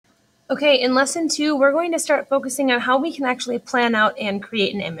Okay, in lesson 2, we're going to start focusing on how we can actually plan out and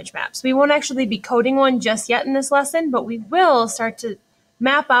create an image map. So we won't actually be coding one just yet in this lesson, but we will start to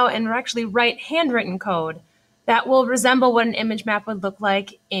map out and actually write handwritten code that will resemble what an image map would look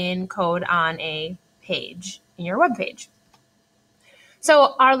like in code on a page in your web page.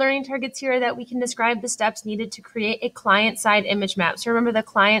 So our learning targets here are that we can describe the steps needed to create a client-side image map. So remember, the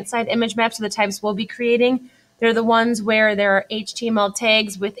client-side image maps are the types we'll be creating. They're the ones where there are HTML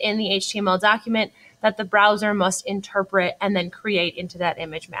tags within the HTML document that the browser must interpret and then create into that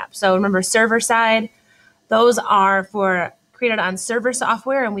image map. So remember, server-side, those are for created on server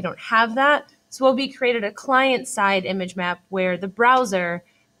software, and we don't have that. So we'll be created a client-side image map where the browser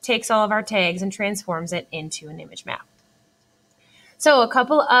takes all of our tags and transforms it into an image map. So a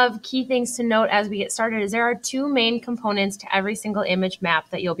couple of key things to note as we get started is there are 2 main components to every single image map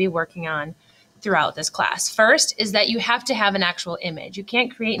that you'll be working on throughout this class. First is that you have to have an actual image. You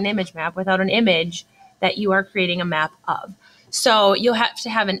can't create an image map without an image that you are creating a map of. So you'll have to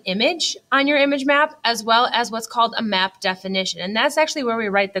have an image on your image map as well as what's called a map definition. And that's actually where we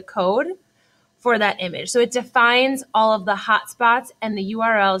write the code for that image. So it defines all of the hotspots and the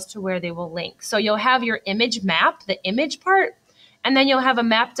URLs to where they will link. So you'll have your image map, the image part, and then you'll have a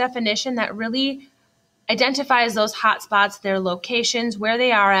map definition that really identifies those hotspots, their locations, where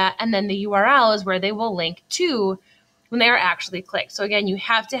they are at, and then the URL is where they will link to when they are actually clicked. So again, you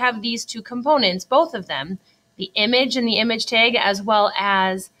have to have these 2 components, both of them, the image and the image tag, as well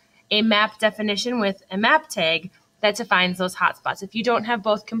as a map definition with a map tag that defines those hotspots. If you don't have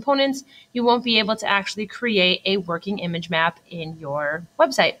both components, you won't be able to actually create a working image map in your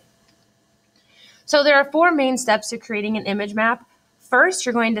website. So there are 4 main steps to creating an image map. First,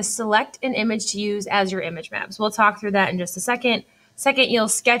 you're going to select an image to use as your image map. So we'll talk through that in just a second. Second, you'll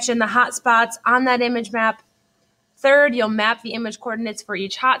sketch in the hotspots on that image map. Third, you'll map the image coordinates for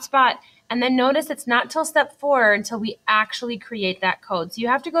each hotspot. And then notice it's not till step 4 until we actually create that code. So you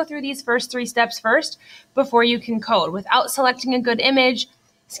have to go through these first 3 steps first before you can code. Without selecting a good image,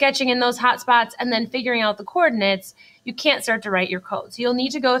 sketching in those hotspots, and then figuring out the coordinates, you can't start to write your code. So you'll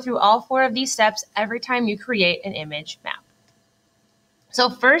need to go through all 4 of these steps every time you create an image map. So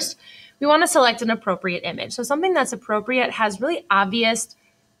first, we want to select an appropriate image. So something that's appropriate has really obvious,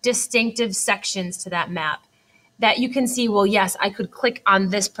 distinctive sections to that map that you can see, well, yes, I could click on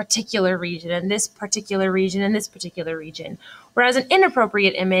this particular region and this particular region and this particular region. Whereas an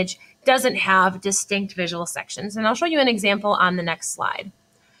inappropriate image doesn't have distinct visual sections. And I'll show you an example on the next slide.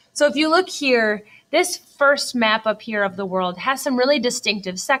 So if you look here, this first map up here of the world has some really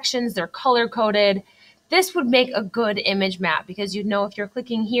distinctive sections. They're color-coded. This would make a good image map because you'd know if you're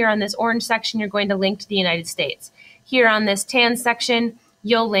clicking here on this orange section, you're going to link to the United States. Here on this tan section,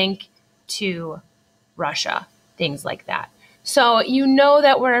 you'll link to Russia, things like that. So you know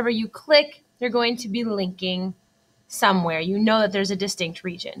that wherever you click, you're going to be linking somewhere. You know that there's a distinct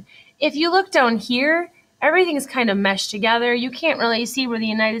region. If you look down here, everything's kind of meshed together. You can't really see where the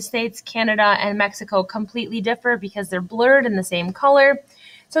United States, Canada, and Mexico completely differ because they're blurred in the same color.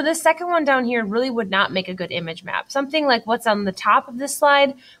 So this second one down here really would not make a good image map. Something like what's on the top of this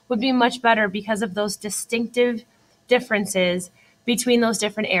slide would be much better because of those distinctive differences between those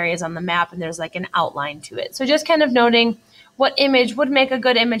different areas on the map, and there's like an outline to it. So just kind of noting what image would make a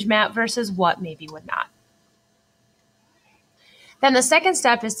good image map versus what maybe would not. Then the second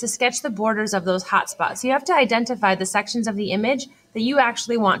step is to sketch the borders of those hotspots. You have to identify the sections of the image that you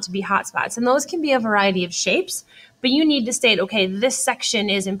actually want to be hotspots. And those can be a variety of shapes, but you need to state, okay, this section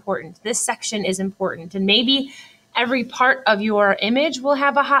is important. This section is important. And maybe every part of your image will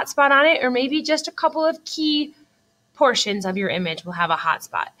have a hotspot on it, or maybe just a couple of key portions of your image will have a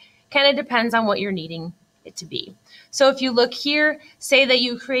hotspot. Kind of depends on what you're needing it to be. So if you look here, say that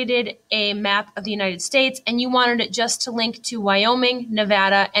you created a map of the United States and you wanted it just to link to Wyoming,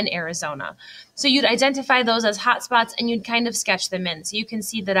 Nevada, and Arizona. So you'd identify those as hotspots and you'd kind of sketch them in. So you can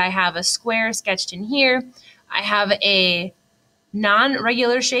see that I have a square sketched in here. I have a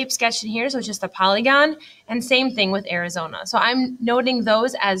non-regular shape sketched in here, so it's just a polygon, and same thing with Arizona. So I'm noting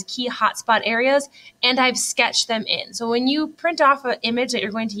those as key hotspot areas, and I've sketched them in. So when you print off an image that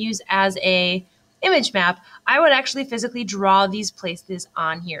you're going to use as a image map, I would actually physically draw these places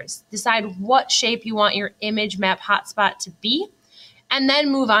on here. Decide what shape you want your image map hotspot to be, and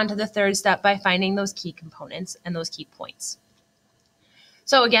then move on to the third step by finding those key components and those key points.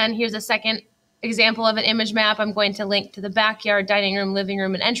 So again, here's a second example of an image map. I'm going to link to the backyard, dining room, living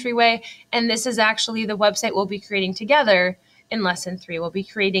room, and entryway. And this is actually the website we'll be creating together in lesson 3. We'll be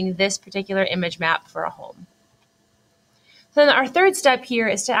creating this particular image map for a home. So then our third step here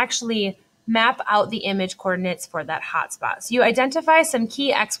is to actually map out the image coordinates for that hotspot. So you identify some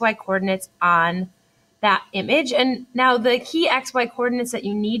key XY coordinates on that image. And now the key XY coordinates that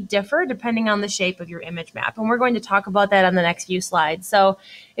you need differ depending on the shape of your image map. And we're going to talk about that on the next few slides. So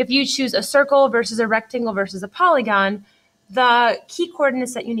if you choose a circle versus a rectangle versus a polygon, the key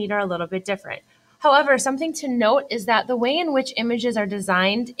coordinates that you need are a little bit different. However, something to note is that the way in which images are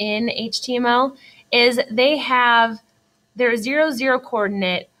designed in HTML is they have their 0, 0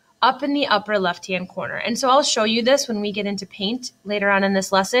 coordinate up in the upper left-hand corner. And so I'll show you this when we get into Paint later on in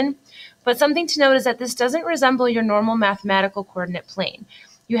this lesson. But something to note is that this doesn't resemble your normal mathematical coordinate plane.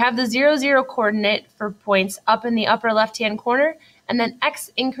 You have the 0, 0 coordinate for points up in the upper left-hand corner, and then X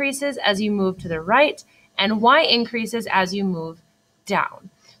increases as you move to the right, and Y increases as you move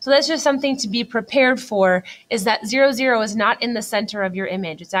down. So that's just something to be prepared for, is that 0, 0 is not in the center of your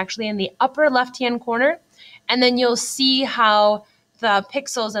image. It's actually in the upper left-hand corner, and then you'll see how the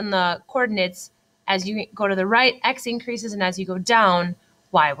pixels and the coordinates, as you go to the right, X increases, and as you go down,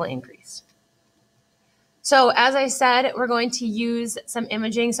 Y will increase. So as I said, we're going to use some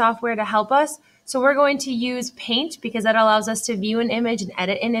imaging software to help us. So we're going to use Paint because that allows us to view an image and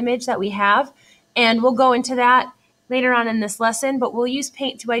edit an image that we have. And we'll go into that later on in this lesson, but we'll use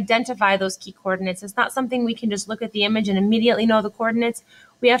Paint to identify those key coordinates. It's not something we can just look at the image and immediately know the coordinates.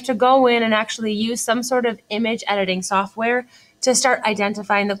 We have to go in and actually use some sort of image editing software to start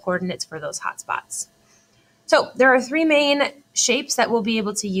identifying the coordinates for those hotspots. So there are three main shapes that we'll be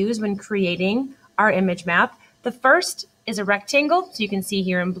able to use when creating our image map. The first is a rectangle. So you can see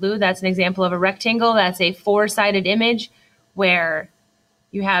here in blue, that's an example of a rectangle. That's a four-sided image where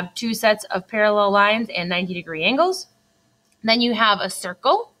you have two sets of parallel lines and 90-degree angles. Then you have a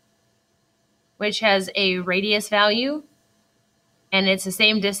circle, which has a radius value, and it's the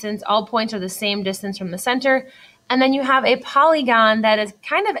same distance. All points are the same distance from the center. And then you have a polygon that is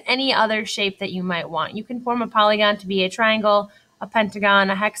kind of any other shape that you might want. You can form a polygon to be a triangle, a pentagon,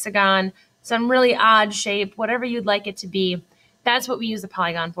 a hexagon, some really odd shape, whatever you'd like it to be. That's what we use the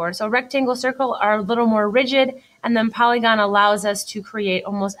polygon for. So rectangle, circle are a little more rigid, and then polygon allows us to create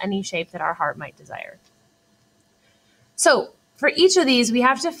almost any shape that our heart might desire. So for each of these, we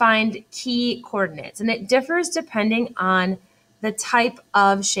have to find key coordinates, and it differs depending on the type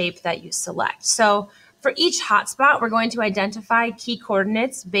of shape that you select. So for each hotspot, we're going to identify key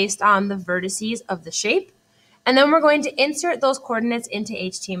coordinates based on the vertices of the shape. And then we're going to insert those coordinates into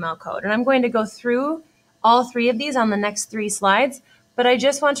HTML code. And I'm going to go through all three of these on the next three slides. But I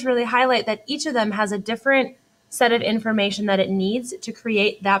just want to really highlight that each of them has a different set of information that it needs to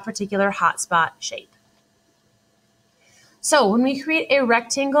create that particular hotspot shape. So when we create a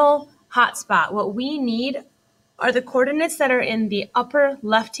rectangle hotspot, what we need are the coordinates that are in the upper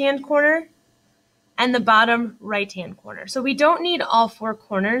left-hand corner and the bottom right-hand corner. So we don't need all four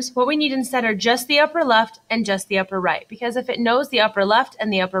corners. What we need instead are just the upper left and just the upper right, because if it knows the upper left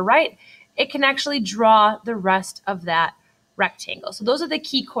and the upper right, it can actually draw the rest of that rectangle. So those are the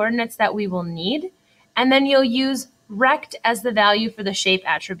key coordinates that we will need. And then you'll use rect as the value for the shape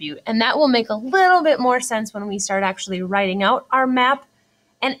attribute. And that will make a little bit more sense when we start actually writing out our map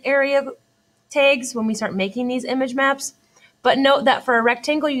and area tags when we start making these image maps. But note that for a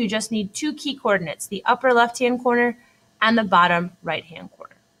rectangle, you just need two key coordinates, the upper left-hand corner and the bottom right-hand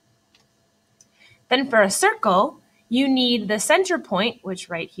corner. Then for a circle, you need the center point, which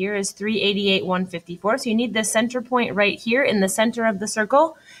right here is 388, 154. So you need the center point right here in the center of the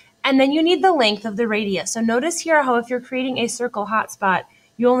circle. And then you need the length of the radius. So notice here how if you're creating a circle hotspot,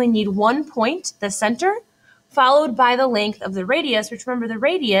 you only need 1 point, the center, followed by the length of the radius, which remember the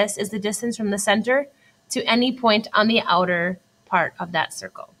radius is the distance from the center to any point on the outer part of that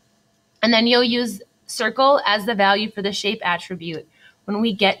circle. And then you'll use circle as the value for the shape attribute when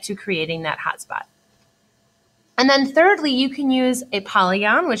we get to creating that hotspot. And then thirdly, you can use a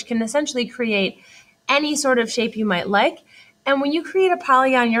polygon, which can essentially create any sort of shape you might like. And when you create a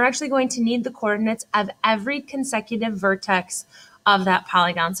polygon, you're actually going to need the coordinates of every consecutive vertex of that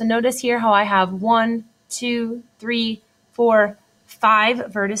polygon. So notice here how I have 1, 2, 3, 4, 5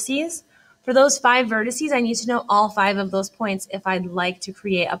 vertices. For those 5 vertices, I need to know all 5 of those points if I'd like to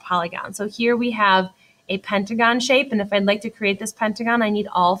create a polygon. So here we have a pentagon shape, and if I'd like to create this pentagon, I need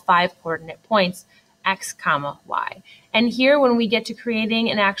all 5 coordinate points, x, comma, y. And here, when we get to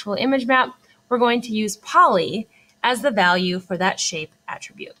creating an actual image map, we're going to use poly as the value for that shape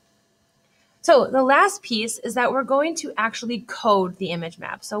attribute. So the last piece is that we're going to actually code the image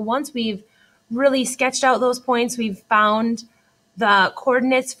map. So once we've really sketched out those points, we've found the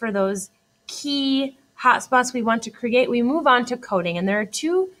coordinates for those key hotspots we want to create, we move on to coding. And there are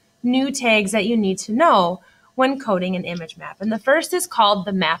 2 new tags that you need to know when coding an image map. And the first is called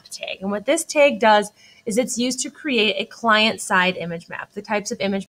the map tag. And what this tag does is it's used to create a client-side image map. The types of image